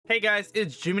Hey guys,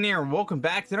 it's GMAN here and welcome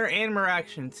back to our anime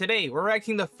reaction. Today, we're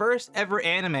reacting the first ever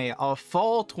anime of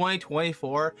fall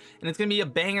 2024, and it's gonna be a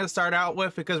banger to start out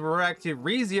with because we're reacting to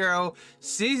ReZero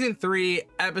Season 3,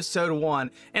 Episode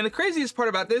 1. And the craziest part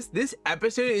about this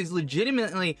episode is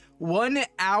legitimately 1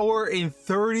 hour and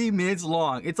 30 minutes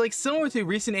long. It's like similar to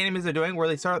recent animes are doing where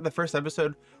they start the first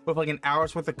episode with like an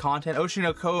hour's worth of content.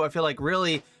 Oshinoko, I feel like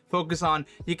really focus on,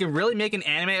 you can really make an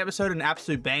anime episode an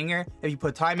absolute banger if you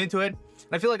put time into it.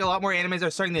 I feel like a lot more animes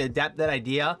are starting to adapt that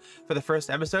idea for the first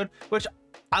episode, which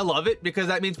I love it because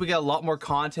that means we get a lot more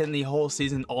content in the whole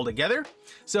season altogether.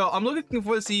 So I'm looking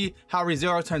forward to see how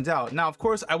ReZero turns out. Now, of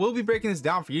course, I will be breaking this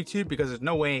down for YouTube because there's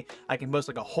no way I can post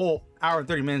like a whole hour and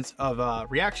 30 minutes of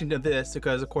reaction to this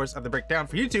because, of course, I have to break down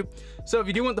for YouTube. So if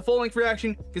you do want the full-length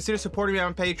reaction, consider supporting me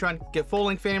on Patreon. Get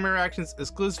full-length anime reactions,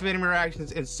 exclusive anime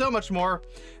reactions, and so much more.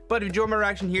 But if you enjoyed my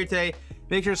reaction here today,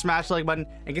 make sure to smash the like button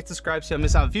and get subscribed so you don't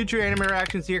miss out on future anime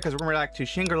reactions here because we're going to react to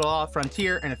Shangri-La,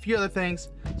 Frontier, and a few other things.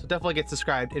 So definitely get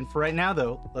subscribed. And for right now,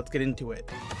 though, let's get into it.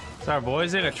 So our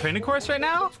boy's in a training course right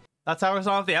now? That's how we're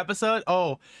starting off the episode?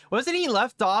 Oh, wasn't he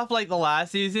left off like the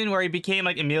last season where he became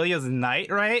like Emilia's knight,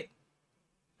 right?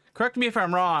 Correct me if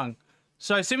I'm wrong.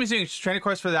 So I assume he's doing a training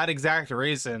course for that exact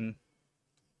reason.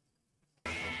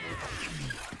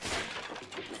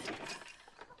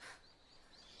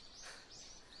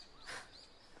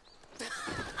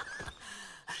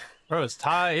 Bro is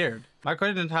tired. My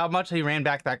question is how much he ran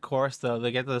back that course though to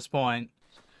get to this point.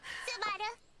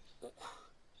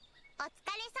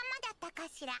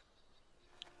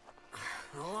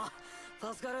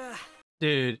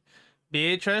 Dude,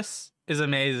 Beatrice is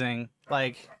amazing.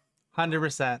 Like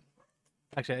 100%.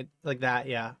 Actually, like that,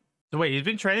 yeah. So wait, he's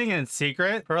been training in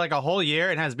secret for like a whole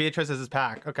year and has Beatrice as his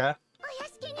pack. Okay.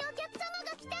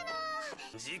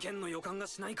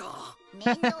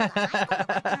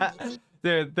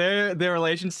 Dude, their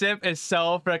relationship is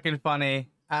so freaking funny.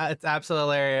 It's absolutely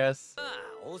hilarious.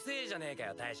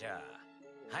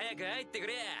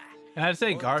 And I'd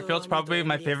say Garfield's probably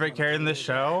my favorite character in this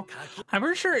show. I'm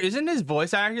pretty sure, isn't his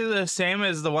voice actor the same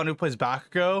as the one who plays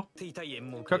Bakugo?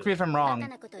 Correct me if I'm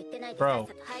wrong. Bro.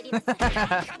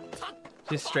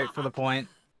 Just straight for the point.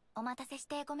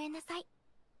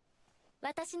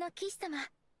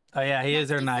 Oh yeah, he is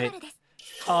her knight.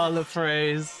 Oh, the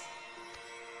phrase.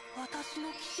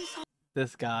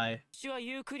 This guy.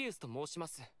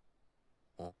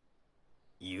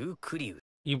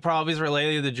 You probably is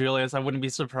related to Julius. I wouldn't be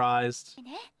surprised.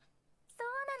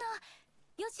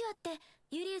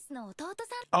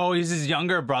 Oh, he's his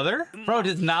younger brother? Bro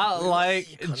does not like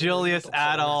Julius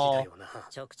at all.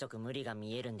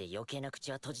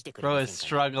 Bro is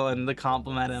struggling to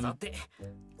compliment him.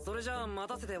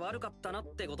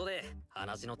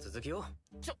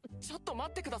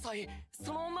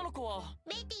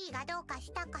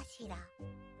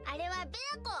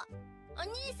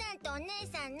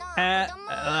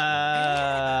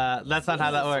 That's not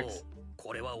how that works.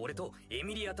 Oh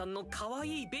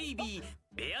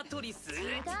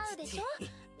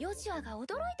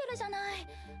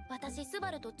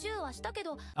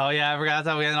yeah, I forgot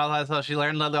how we ended all that. So she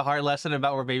learned the hard lesson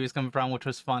about where babies come from, which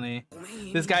was funny.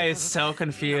 This guy is so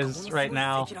confused right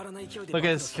now. Look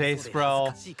at his face,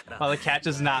 bro. While the cat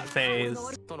does not phase.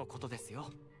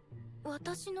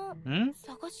 Hmm?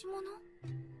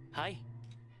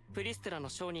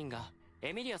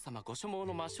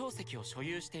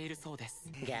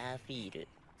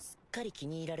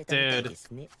 Dude.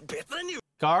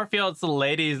 Garfield's the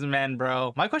ladies' man,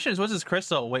 bro. My question is, what's his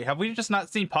crystal? Wait, have we just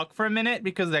not seen Puck for a minute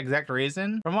because of the exact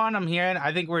reason? From what I'm hearing,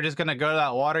 I think we're just gonna go to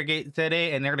that Watergate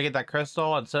today and they're gonna get that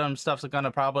crystal and some stuff's gonna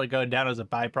probably go down as a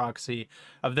byproxy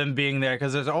of them being there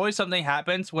because there's always something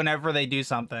happens whenever they do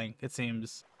something, it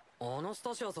seems.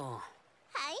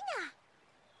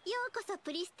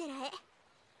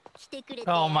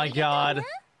 Oh my god.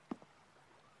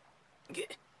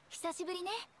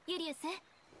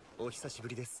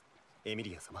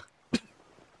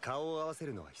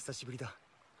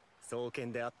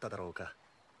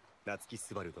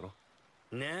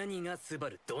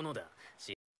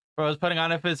 Bro is putting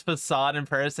on his facade in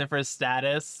person for his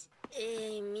status.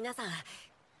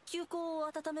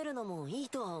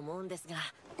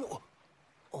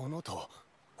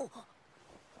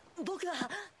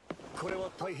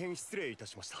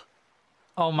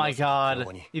 Oh my god.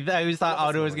 He thought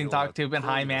Otto was getting talked to in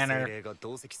high manner.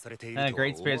 And a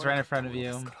great spirit's right in front of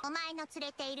you.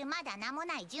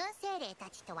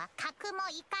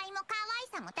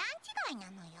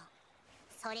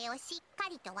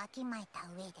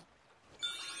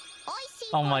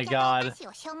 Oh my god.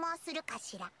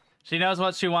 She knows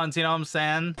what she wants, you know what I'm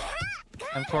saying?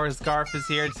 Of course, Garf is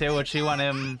here too. What she want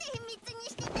him?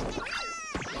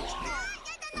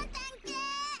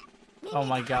 Oh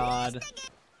my god.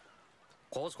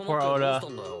 Poor Oda.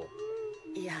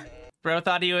 Bro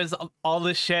thought he was all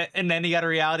this shit, and then he got a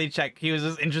reality check. He was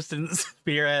just interested in the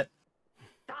spirit.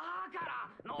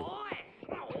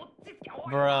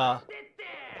 Bruh.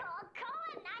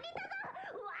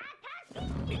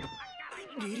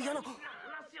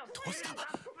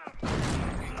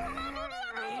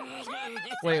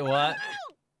 Wait, what?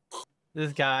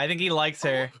 This guy, I think he likes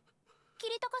her.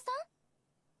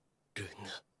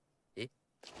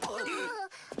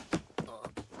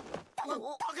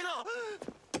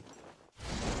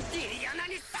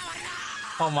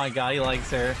 Oh my god, he likes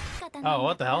her. Oh,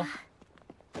 what the hell?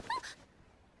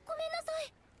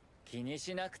 気に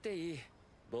しなくていい。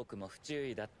僕も不注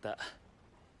意だった。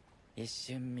一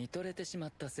瞬見とれてしま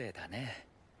ったせいだね。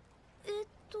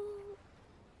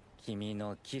君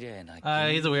の綺麗な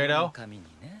he's a weirdo.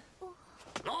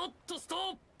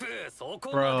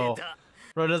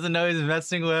 Bro doesn't know he's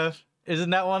messing with. Isn't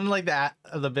that one like that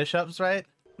of the bishops, right?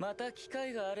 また機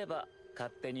会があれば勝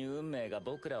手に運命が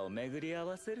僕らを巡り合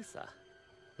わせるさ。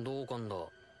どうかんだ。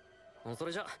そ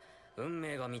れじゃ運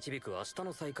命が導く明日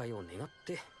の再会を願っ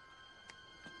て。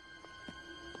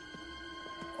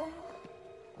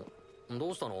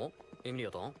どうしたの？エミリ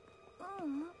アタン？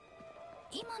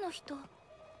今の人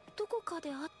どこかで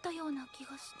会ったような気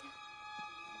がして。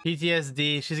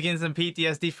PTSD. She's getting some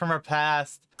PTSD from her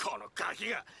past. このガキ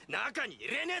が中に入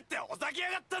れねえっておざけ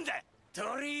やがったんだ。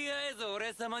とりあえず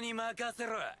俺様に任せ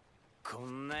ろ。こ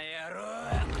んな野郎。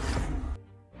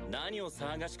何を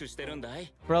騒がしくしてるんだ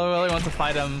い？ Bro really wants to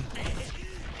fight him.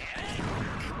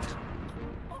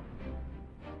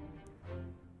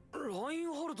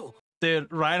 Dude,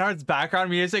 Reinhardt's background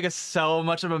music is so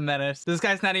much of a menace. This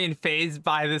guy's not even phased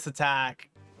by this attack.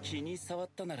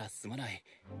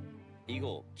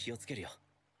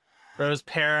 Bro's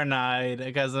paranoid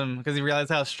because he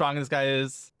realized how strong this guy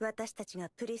is. Oh,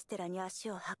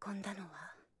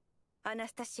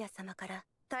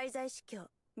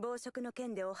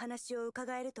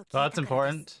 that's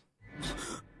important.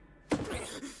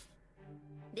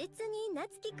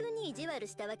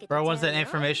 Bro wants that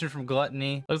information from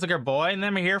Gluttony. Looks like her boy and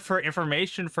them are here for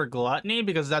information for Gluttony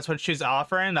because that's what she's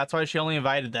offering. That's why she only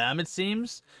invited them, it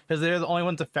seems, because they're the only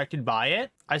ones affected by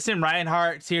it. I assume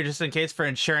Reinhardt's here just in case for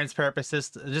insurance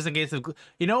purposes, just in case of...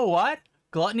 You know what?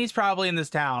 Gluttony's probably in this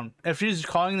town. If she's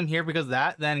calling them here because of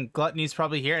that, then Gluttony's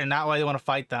probably here, and that way they want to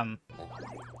fight them.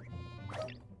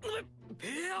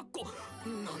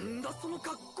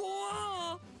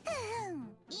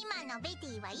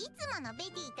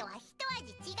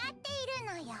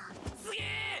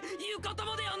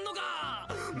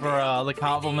 Bro, the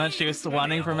compliment she was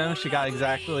wanting from him, she got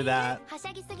exactly that.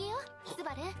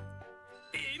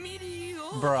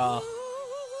 Bro.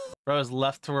 Bro is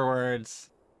left to her words.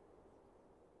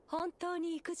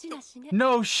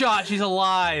 No shot, she's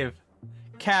alive!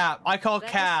 Cap, I call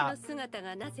Cap.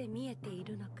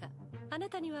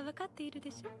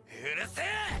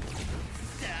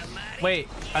 Wait,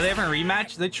 are they having a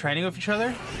rematch? Are they training with each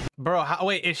other? Bro,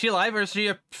 wait, is she alive or is she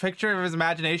a picture of his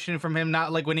imagination from him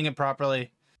not like winning it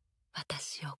properly?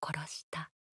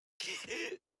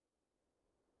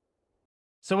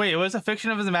 So wait, it was a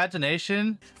fiction of his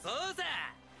imagination?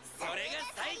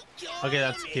 Okay,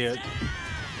 that's cute.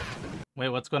 Wait,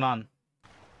 what's going on?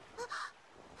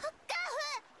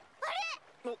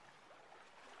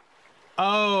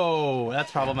 Oh,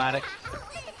 that's problematic.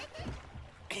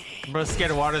 Bro's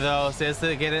scared of water though, so he has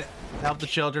to get it, help the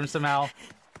children somehow.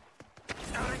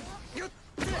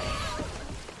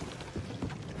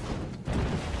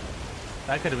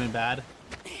 That could have been bad.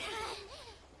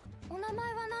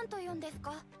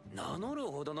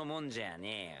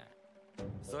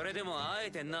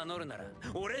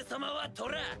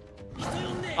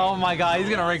 Oh my god, he's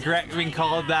gonna regret being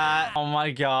called that. Oh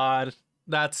my god.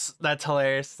 That's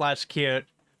hilarious slash cute.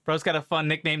 Bro's got a fun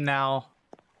nickname now.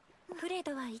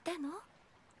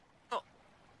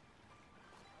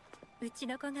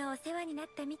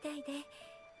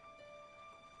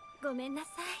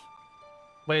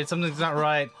 Wait, something's not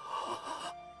right.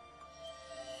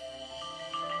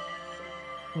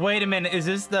 Wait a minute, is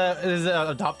this the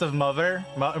adoptive mother?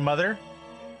 Mother?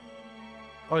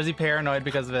 Or is he paranoid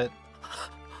because of it?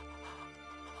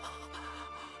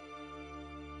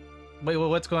 Wait,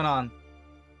 what's going on?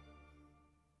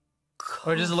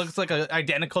 Or it just looks like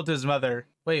identical to his mother.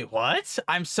 Wait, what?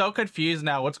 I'm so confused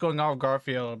now. What's going on with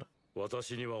Garfield?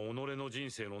 私には己の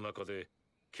人生の中で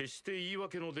決して言い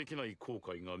訳のできない後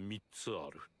悔が3つあ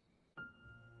る。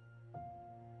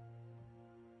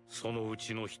そのう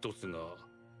ちの1つが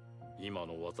今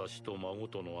の私と孫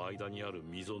との間にある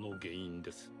溝の原因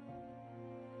です。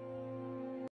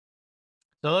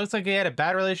 So it looks like he had a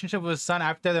bad relationship with his son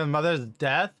after their mother's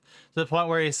death, to the point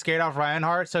where he scared off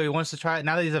Reinhardt, so he wants to try it.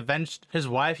 Now that he's avenged his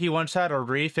wife, he wants to try to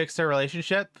refix their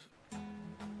relationship.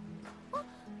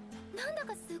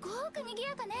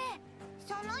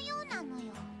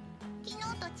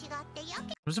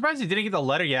 I'm surprised he didn't get the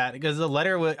letter yet, because the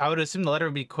letter would, I would assume the letter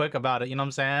would be quick about it, you know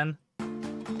what I'm saying?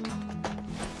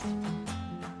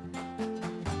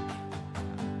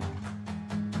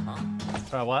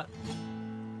 Bro, what?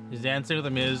 He's dancing with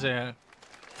the music.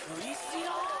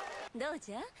 どう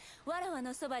じゃ、わらわ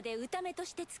のそばで歌目と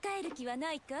して使える気は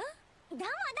ないか？どうもどう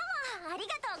も、あり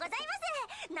がとうございま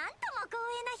す。なんとも光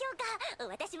栄な評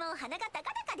価。私も鼻が高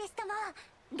々ですとも。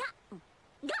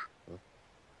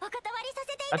お断りさ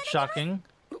せていただきます。 That's shocking.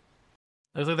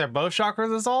 Looks like they're both shocked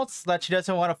results, that she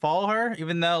doesn't want to follow her,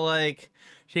 even though, like,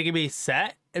 she could be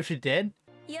set if she did.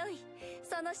 よい、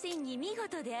その真偽見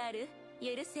事である。許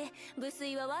せ、無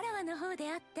粋はわらわの方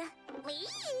であった。いいえ、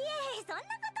そんなこ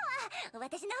とは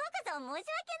私の方こそ申し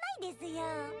訳ないですよ。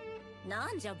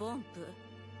なんじゃボンプ。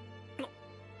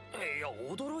いや、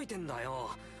驚いてんだよ。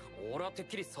俺はてっ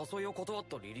きり誘いを断っ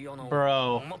たリリアナを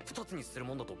Bro. 真っ二つにする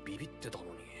もんだとビビってたの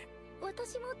に。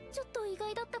私もちょっと意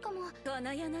外だったかも。こ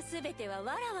の世のすべては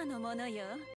わらわのものよ。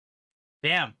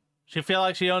Damn, she feel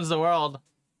like she owns the world.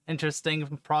 Interesting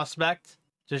prospect.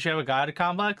 Does she have a god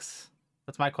complex?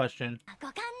 That's my question. ご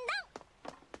歓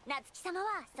談。夏希様は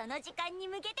その時間に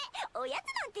向けておやつ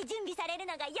なんて準備される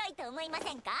のが良いと思いま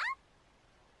せんか？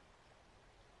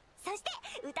そして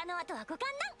歌の後はご歓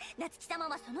談。夏希様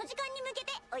はその時間に向け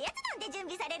ておやつなんて準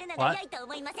備されるのが良いと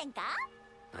思いませんか？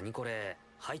何これ、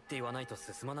入って言わないと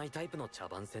進まないタイプの茶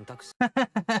番選択肢。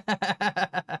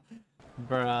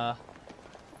Bruh.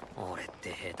 俺って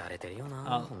へたれてるよ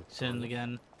な。 Oh, sinned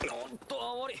again. ほんと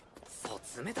あわり。そ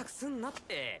う冷たくすんなっ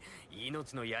て。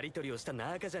命のやり取りをした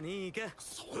仲じゃねえか。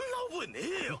そんな覚えね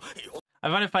えよ。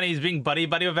 I find it funny he's being buddy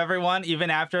with everyone, even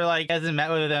after, like, he hasn't met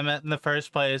with them in the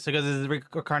first place because of his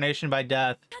reincarnation by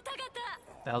death. What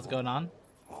the hell's going on?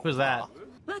 Who's that?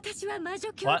 私は魔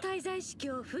女教滞在式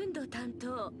を奮闘担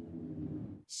当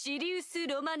シリウス・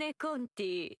ロマネ・コンテ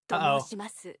ィと申しま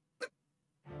す。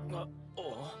今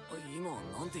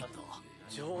なんて言った？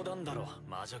冗談だろ、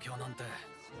魔女教なんて。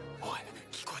おい、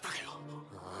聞こえたかよ。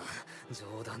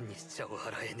冗談にしちゃ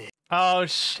笑えねえ。 Oh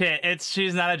shit,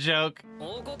 she's not a joke.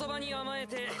 お言葉に甘え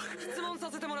て質問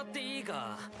させてもらっていい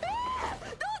か？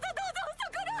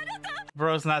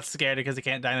 Bro's not scared because he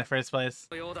can't die in the first place.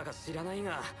 ようだか知らない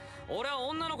が、俺は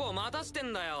女の子を待たして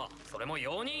んだよ。それも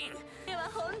4人。では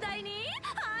本題に。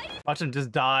 Watch him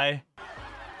just die.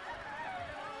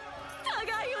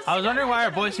 I was wondering why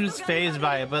her boy seems phased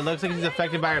by it, but it looks like he's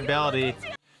affected by her ability.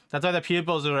 That's why the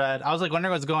pupils are red. I was like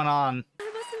wondering what's going on.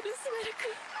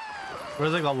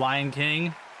 Where's like the Lion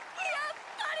King?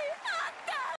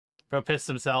 Bro pissed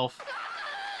himself.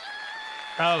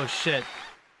 Oh shit.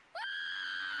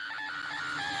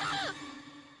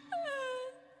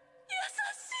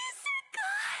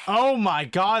 Oh my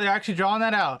god, they're actually drawing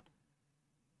that out.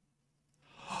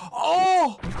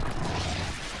 Oh!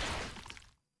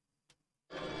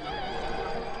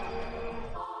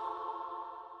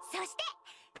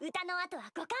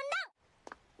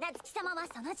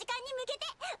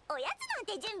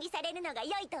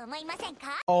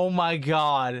 Oh my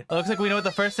god. It looks like we know what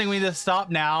the first thing we need to stop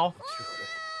now.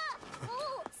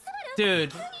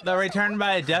 Dude, the return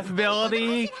by death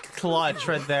ability, clutch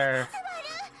right there.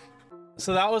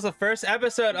 So that was the first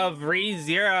episode of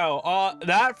ReZero.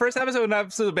 That first episode was an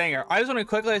absolute banger. I just want to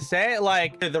quickly say,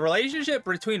 like, the relationship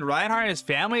between Reinhardt and his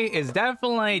family is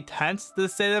definitely tense, to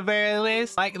say the very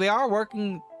least. Like, they are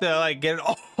working to, like, get it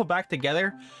all back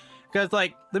together. Because,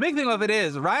 like, the big thing of it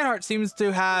is, Reinhardt seems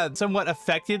to have somewhat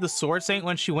affected the Sword Saint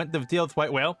when she went to deal with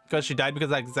White Whale, because she died because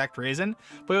of that exact reason.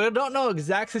 But we don't know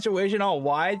exact situation on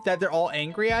why that they're all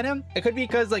angry at him. It could be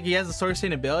because, like, he has the Sword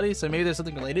Saint ability, so maybe there's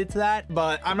something related to that.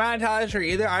 But I'm not entirely sure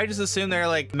either. I just assume they're,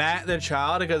 like, mad at their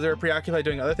child because they're preoccupied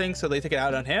doing other things, so they take it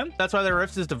out on him. That's why their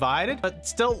rift is divided, but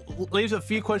still leaves a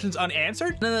few questions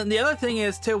unanswered. And then the other thing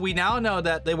is, too, we now know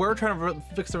that they were trying to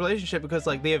fix the relationship because,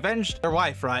 like, they avenged their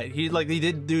wife, right? They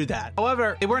did do that.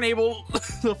 However, they weren't able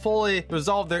to fully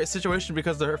resolve their situation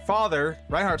because their father,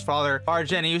 Reinhardt's father,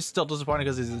 Arjen, he was still disappointed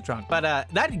because he's drunk. But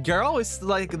that girl is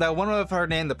like that one of her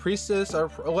name, the priestess or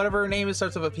whatever her name is,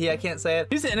 starts with a P. I can't say it.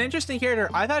 She's an interesting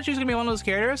character. I thought she was gonna be one of those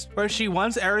characters where she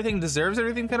wants everything, deserves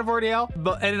everything kind of ordeal.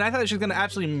 And I thought she was gonna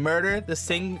actually murder the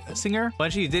singer when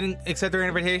she didn't accept their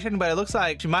invitation. But it looks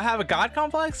like she might have a god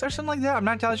complex or something like that. I'm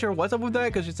not entirely sure what's up with that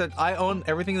because she said I own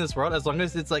everything in this world as long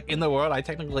as it's like in the world. I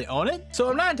technically own it. So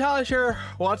I'm not entirely entirely sure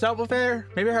what's up with her.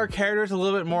 Maybe her character's a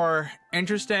little bit more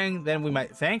interesting than we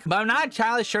might think, but I'm not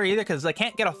entirely sure either because I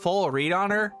can't get a full read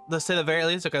on her, to say the very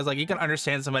least, because like you can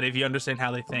understand somebody if you understand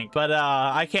how they think, but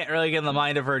I can't really get in the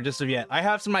mind of her just of yet. I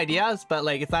have some ideas, but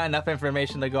like it's not enough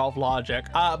information to go off logic.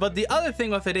 But the other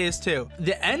thing with it is too,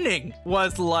 the ending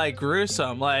was like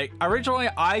gruesome. Like originally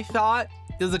I thought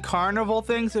it was a carnival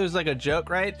thing, so it was like a joke,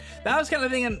 right? That was kind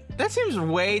of thinking that seems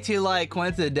way too like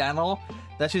coincidental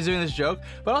that she's doing this joke.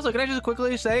 But also, can I just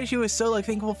quickly say she was so like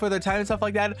thankful for their time and stuff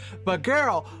like that, but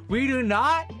girl, we do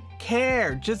not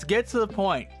care, just get to the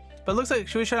point. But it looks like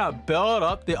she was trying to build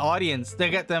up the audience to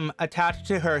get them attached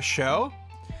to her show,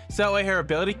 so that way her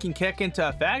ability can kick into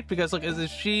effect. Because look, as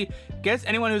if she gets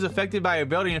anyone who's affected by her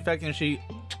ability infecting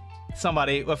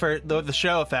somebody with the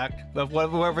show effect of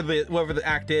whatever the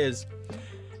act is,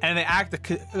 and the act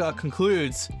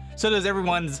concludes, so does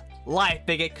everyone's life.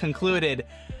 They get concluded.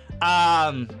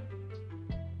 Damn,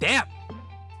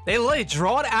 they literally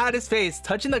draw it out of his face,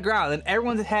 touching the ground, and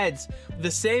everyone's heads the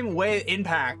same way it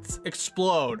impacts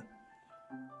explode.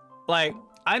 Like,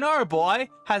 I know our boy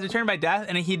has returned by death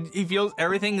and he feels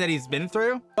everything that he's been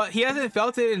through, but he hasn't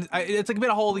felt it in, it's like been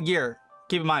a whole year,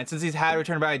 keep in mind, since he's had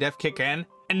return by death kick in.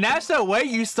 And that's the way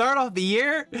you start off the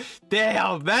year?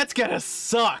 Damn, that's gonna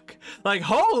suck. Like,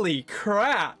 holy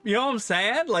crap, you know what I'm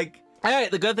saying? Like,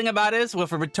 alright, the good thing about it is,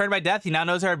 with Return by Death, he now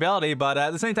knows her ability, but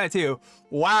at the same time too,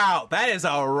 wow, that is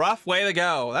a rough way to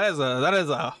go.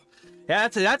 Yeah,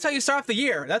 that's how you start off the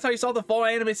year. That's how you start the fall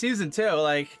anime season too.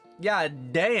 Like, yeah,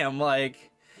 damn, like,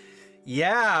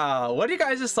 yeah. What are you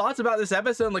guys' thoughts about this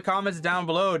episode in the comments down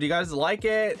below? Do you guys like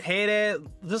it, hate it?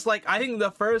 Just like, I think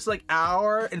the first like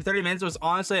hour and 30 minutes was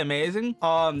honestly amazing.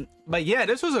 But yeah,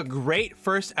 this was a great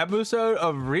first episode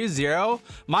of ReZero.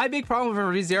 My big problem with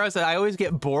ReZero is that I always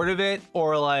get bored of it,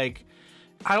 or like,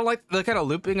 I don't like the kind of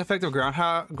looping effect of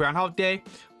Groundhog Day,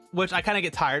 which I kind of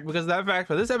get tired because of that fact.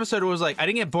 But this episode was like, I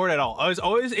didn't get bored at all. I was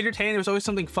always entertained. There was always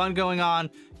something fun going on,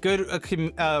 good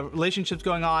relationships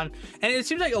going on. And it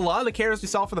seems like a lot of the characters we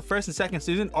saw for the first and second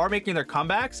season are making their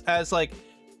comebacks as like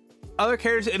other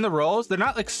characters in the roles. They're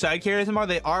not like side characters anymore.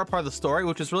 They are a part of the story,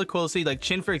 which is really cool to see. Like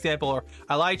Chin, for example, or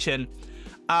I like Chin.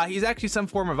 He's actually some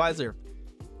form of advisor.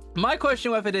 My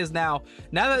question with it is now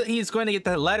that he's going to get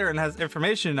that letter and has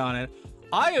information on it,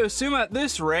 I assume at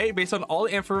this rate, based on all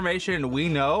the information we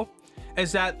know,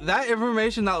 is that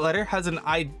information, that letter, has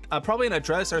probably an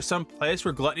address or some place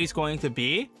where Gluttony's going to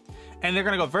be, and they're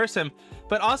gonna go verse him.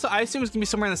 But also, I assume it's gonna be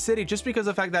somewhere in the city, just because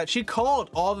of the fact that she called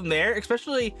all of them there,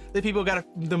 especially the people who got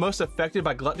the most affected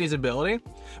by Gluttony's ability.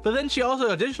 But then she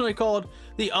also additionally called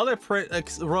the other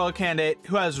royal candidate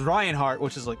who has Reinhardt,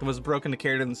 which is like the most broken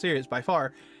character in the series by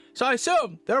far. So I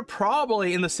assume they're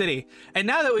probably in the city. And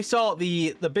now that we saw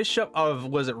the bishop of,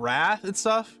 was it Wrath and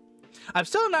stuff, I'm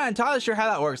still not entirely sure how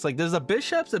that works. Like, does the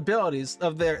bishop's abilities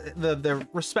of their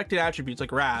respected attributes,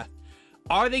 like Wrath,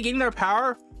 are they getting their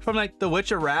power from like the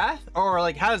Witch of Wrath, or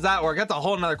like how does that work? That's a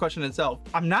whole nother question itself.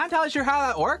 I'm not entirely sure how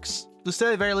that works, to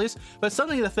say the very least, but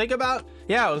something to think about.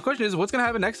 Yeah, the question is, what's gonna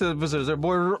happen next? Is there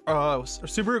more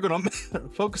Subaru gonna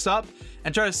focus up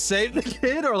and try to save the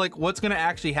kid, or like what's gonna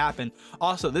actually happen?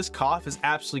 Also, this cough is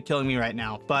absolutely killing me right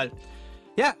now, but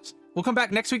yeah, we'll come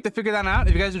back next week to figure that out.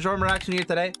 If you guys enjoyed my reaction here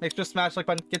today, make sure to smash the like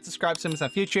button, get subscribed to some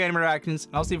future anime reactions,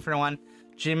 and I'll see you for one.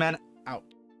 GMAN out.